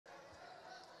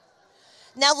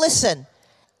Now listen,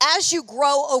 as you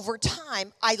grow over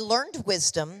time, I learned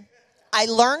wisdom. I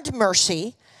learned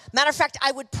mercy. Matter of fact,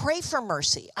 I would pray for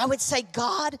mercy. I would say,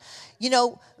 God,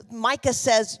 Micah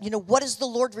says, what does the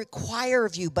Lord require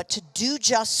of you but to do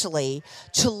justly,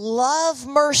 to love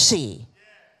mercy,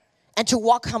 and to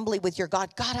walk humbly with your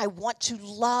God. God, I want to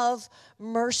love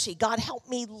mercy. God, help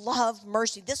me love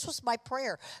mercy. This was my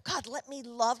prayer. God, let me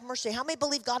love mercy. How many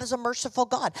believe God is a merciful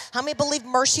God? How many believe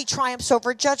mercy triumphs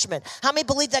over judgment? How many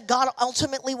believe that God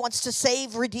ultimately wants to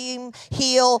save, redeem,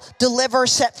 heal, deliver,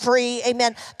 set free?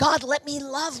 Amen. God, let me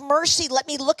love mercy. Let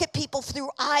me look at people through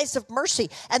eyes of mercy.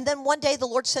 And then one day the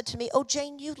Lord said to me, oh,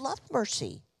 Jane, you love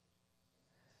mercy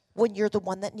when you're the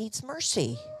one that needs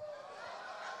mercy.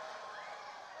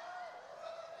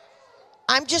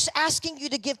 I'm just asking you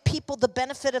to give people the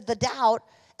benefit of the doubt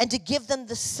and to give them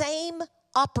the same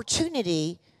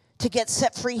opportunity to get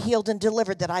set free, healed, and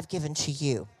delivered that I've given to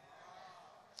you.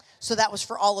 So that was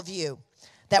for all of you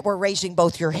that were raising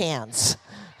both your hands.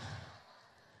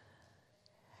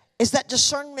 Is that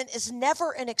discernment is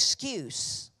never an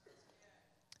excuse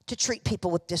to treat people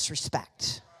with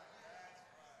disrespect.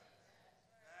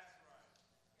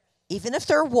 Even if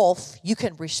they're a wolf, you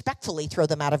can respectfully throw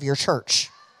them out of your church.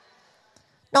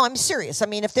 No, I'm serious. I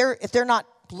mean, if they're not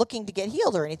looking to get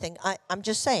healed or anything, I'm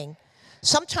just saying.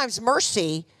 Sometimes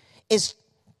mercy is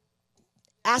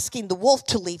asking the wolf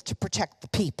to leave to protect the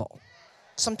people.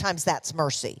 Sometimes that's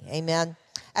mercy. Amen?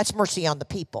 That's mercy on the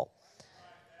people.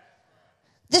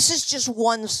 This is just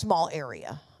one small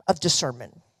area of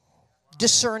discernment.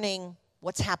 Discerning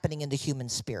what's happening in the human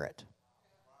spirit.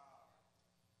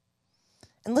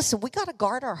 And listen, we got to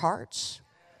guard our hearts.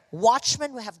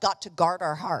 Watchmen have got to guard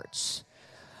our hearts.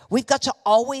 We've got to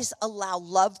always allow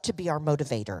love to be our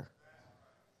motivator.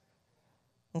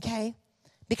 Okay?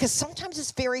 Because sometimes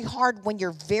it's very hard when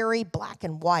you're very black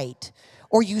and white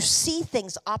or you see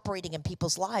things operating in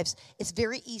people's lives. It's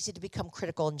very easy to become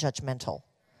critical and judgmental.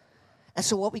 And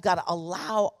so what we've got to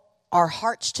allow our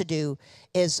hearts to do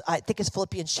is, I think it's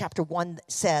Philippians chapter 1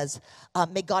 says,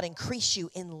 may God increase you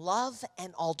in love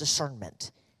and all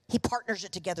discernment. He partners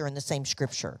it together in the same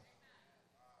scripture.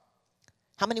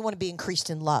 How many want to be increased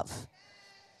in love?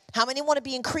 How many want to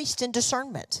be increased in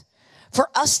discernment? For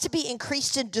us to be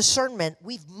increased in discernment,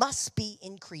 we must be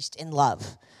increased in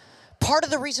love. Part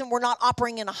of the reason we're not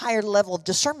operating in a higher level of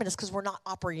discernment is because we're not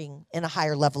operating in a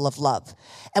higher level of love.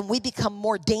 And we become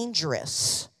more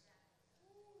dangerous.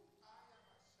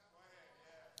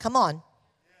 Come on.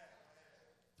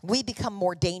 We become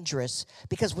more dangerous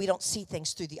because we don't see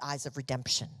things through the eyes of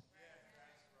redemption.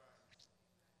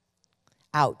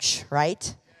 Ouch,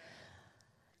 right?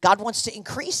 God wants to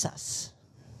increase us,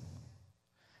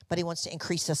 but he wants to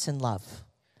increase us in love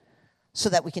so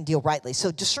that we can deal rightly.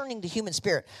 So discerning the human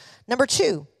spirit. Number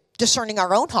 2, discerning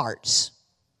our own hearts.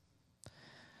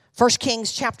 1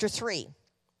 Kings chapter 3.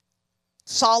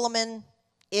 Solomon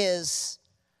is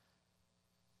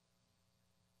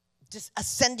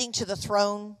ascending to the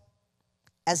throne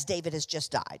as David has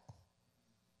just died.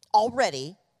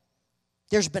 Already,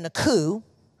 there's been a coup.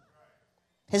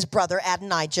 His brother,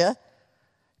 Adonijah,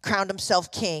 crowned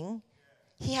himself king.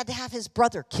 He had to have his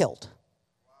brother killed.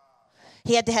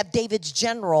 He had to have David's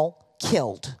general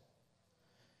killed.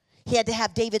 He had to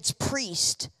have David's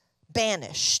priest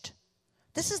banished.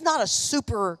 This is not a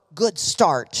super good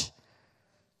start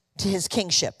to his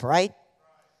kingship, right?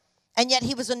 And yet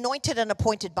he was anointed and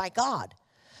appointed by God.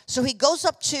 So he goes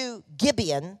up to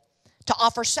Gibeon to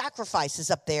offer sacrifices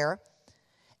up there.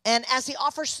 And as he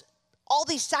offers all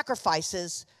these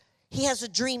sacrifices, he has a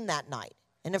dream that night.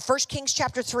 And in 1 Kings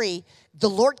chapter 3, the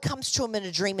Lord comes to him in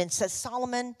a dream and says,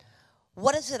 Solomon,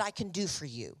 what is it I can do for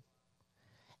you?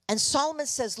 And Solomon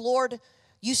says, Lord,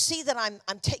 you see that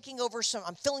I'm taking over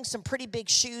I'm filling some pretty big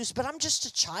shoes, but I'm just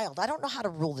a child. I don't know how to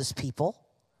rule this people.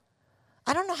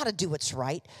 I don't know how to do what's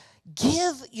right.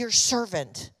 Give your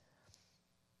servant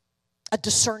a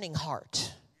discerning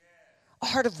heart, a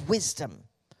heart of wisdom,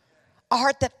 a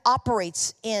heart that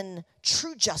operates in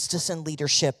true justice and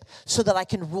leadership so that I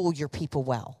can rule your people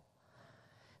well.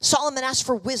 Solomon asked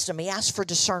for wisdom. He asked for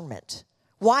discernment.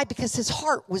 Why? Because his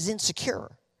heart was insecure.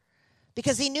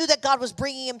 Because he knew that God was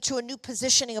bringing him to a new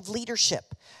positioning of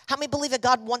leadership. How many believe that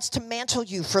God wants to mantle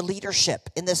you for leadership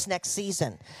in this next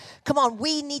season? Come on,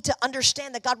 we need to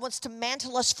understand that God wants to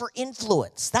mantle us for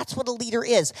influence. That's what a leader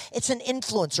is. It's an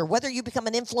influencer. Whether you become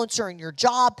an influencer in your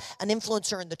job, an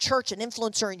influencer in the church, an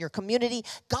influencer in your community,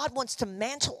 God wants to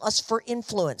mantle us for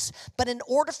influence. But in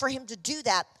order for him to do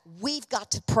that, we've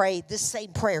got to pray this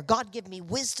same prayer. God, give me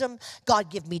wisdom. God,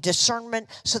 give me discernment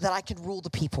so that I can rule the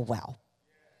people well.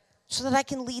 So that I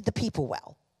can lead the people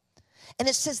well. And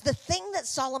it says the thing that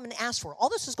Solomon asked for, all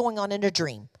this is going on in a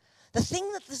dream. The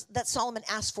thing that Solomon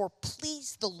asked for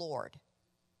pleased the Lord.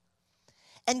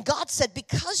 And God said,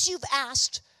 because you've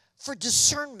asked for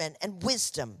discernment and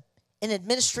wisdom in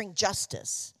administering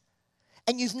justice,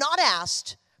 and you've not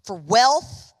asked for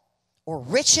wealth or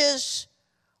riches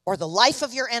or the life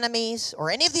of your enemies or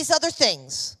any of these other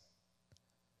things,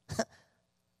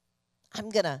 I'm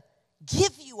going to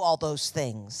give you all those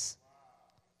things,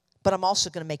 but I'm also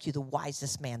going to make you the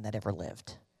wisest man that ever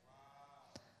lived.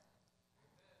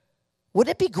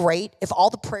 Wouldn't it be great if all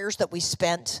the prayers that we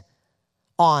spent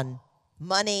on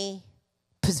money,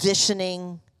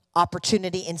 positioning,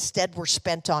 opportunity, instead were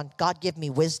spent on, God, give me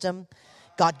wisdom.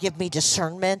 God, give me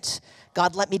discernment.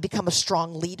 God, let me become a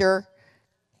strong leader.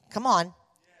 Come on.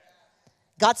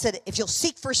 God said, if you'll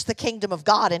seek first the kingdom of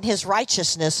God and his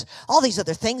righteousness, all these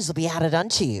other things will be added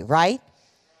unto you, right?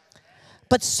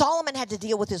 But Solomon had to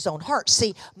deal with his own heart.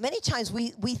 See, many times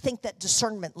we think that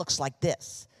discernment looks like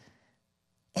this.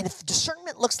 And if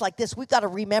discernment looks like this, we've got to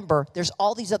remember there's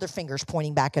all these other fingers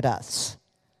pointing back at us.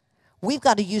 We've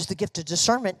got to use the gift of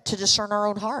discernment to discern our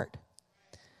own heart.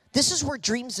 This is where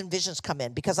dreams and visions come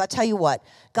in, because I tell you what,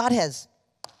 God has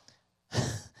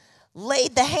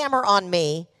laid the hammer on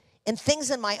me and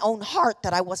things in my own heart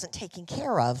that I wasn't taking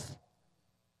care of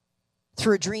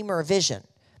through a dream or a vision.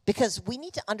 Because we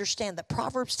need to understand that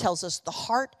Proverbs tells us the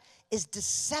heart is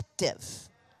deceptive.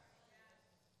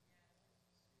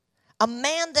 A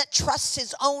man that trusts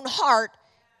his own heart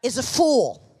is a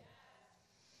fool.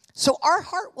 So our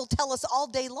heart will tell us all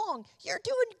day long, you're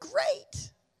doing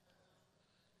great.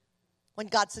 When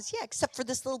God says, yeah, except for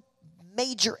this little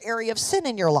major area of sin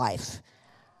in your life.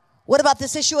 What about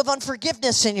this issue of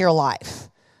unforgiveness in your life?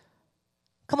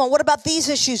 Come on, what about these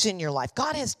issues in your life?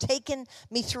 God has taken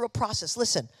me through a process.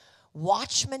 Listen,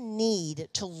 watchmen need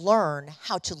to learn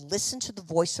how to listen to the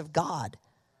voice of God,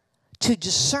 to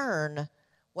discern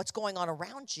what's going on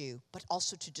around you, but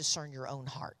also to discern your own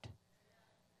heart.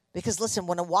 Because listen,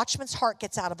 when a watchman's heart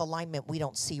gets out of alignment, we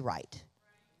don't see right.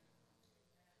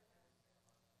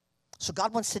 So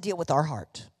God wants to deal with our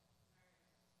heart.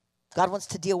 God wants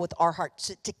to deal with our heart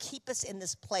to keep us in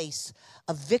this place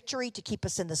of victory, to keep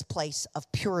us in this place of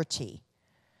purity.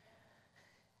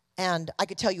 And I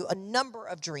could tell you a number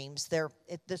of dreams. The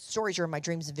stories are in my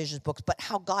dreams and visions books, but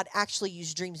how God actually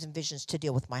used dreams and visions to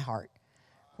deal with my heart.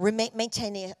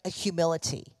 Maintaining a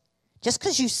humility. Just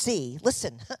because you see,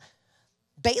 listen,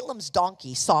 Balaam's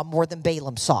donkey saw more than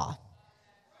Balaam saw.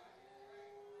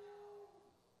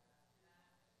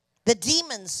 The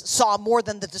demons saw more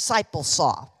than the disciples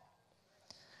saw.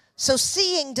 So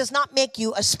seeing does not make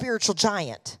you a spiritual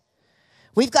giant.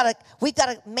 We've got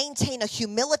to maintain a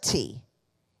humility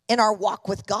in our walk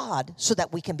with God so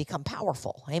that we can become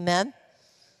powerful. Amen?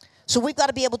 So we've got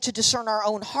to be able to discern our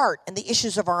own heart and the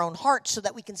issues of our own heart so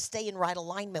that we can stay in right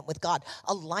alignment with God.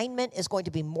 Alignment is going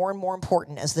to be more and more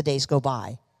important as the days go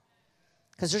by.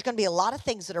 Because there's going to be a lot of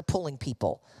things that are pulling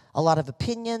people. A lot of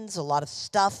opinions, a lot of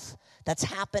stuff that's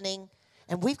happening.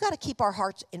 And we've got to keep our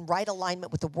hearts in right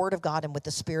alignment with the Word of God and with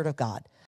the Spirit of God.